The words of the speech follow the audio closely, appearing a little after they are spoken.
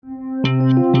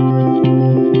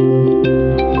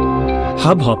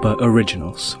Hubhopper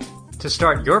Originals. To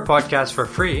start your podcast for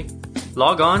free,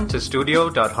 log on to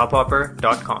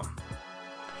studio.hubhopper.com.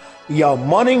 Your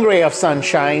Morning Ray of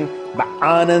Sunshine by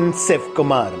Anand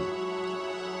Sivkumaran.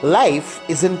 Life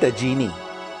isn't a genie.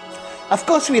 Of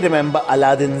course we remember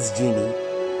Aladdin's genie,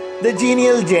 the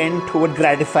genial gent who would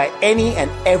gratify any and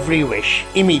every wish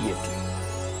immediately,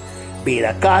 be it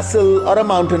a castle or a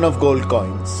mountain of gold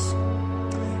coins.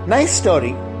 Nice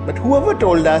story, but whoever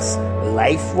told us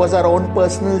life was our own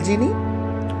personal genie?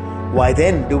 Why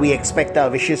then do we expect our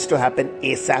wishes to happen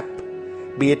ASAP,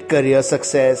 be it career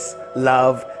success,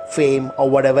 love, fame or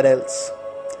whatever else?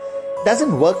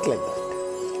 Doesn't work like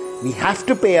that. We have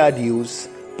to pay our dues,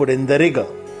 put in the rigor.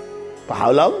 For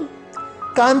how long?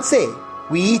 Can't say.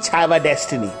 We each have a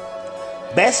destiny.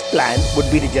 Best plan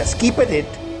would be to just keep at it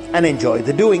and enjoy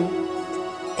the doing.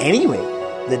 Anyway,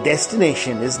 the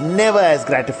destination is never as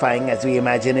gratifying as we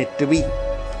imagine it to be.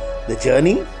 The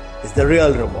journey is the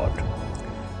real reward.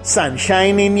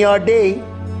 Sunshine in your day.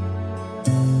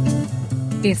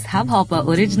 इस hub hopper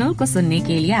original को सुनने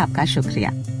के लिए आपका शुक्रिया।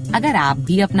 अगर आप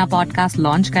भी अपना पॉडकास्ट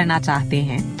लॉन्च करना चाहते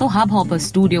हैं तो हब हॉपर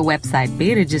स्टूडियो वेबसाइट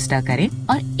पे रजिस्टर करें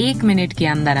और 1 मिनट के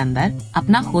अंदर अंदर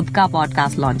अपना खुद का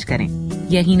पॉडकास्ट लॉन्च करें।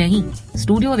 यही नहीं,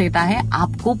 स्टूडियो देता है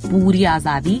आपको पूरी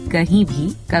आजादी कहीं भी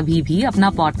कभी भी अपना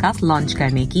पॉडकास्ट लॉन्च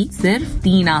करने की, सिर्फ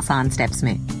 3 आसान स्टेप्स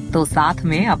में। तो साथ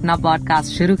में अपना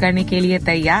पॉडकास्ट शुरू करने के लिए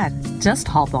तैयार? Just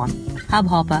hop on hub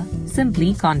hopper,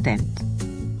 simply content.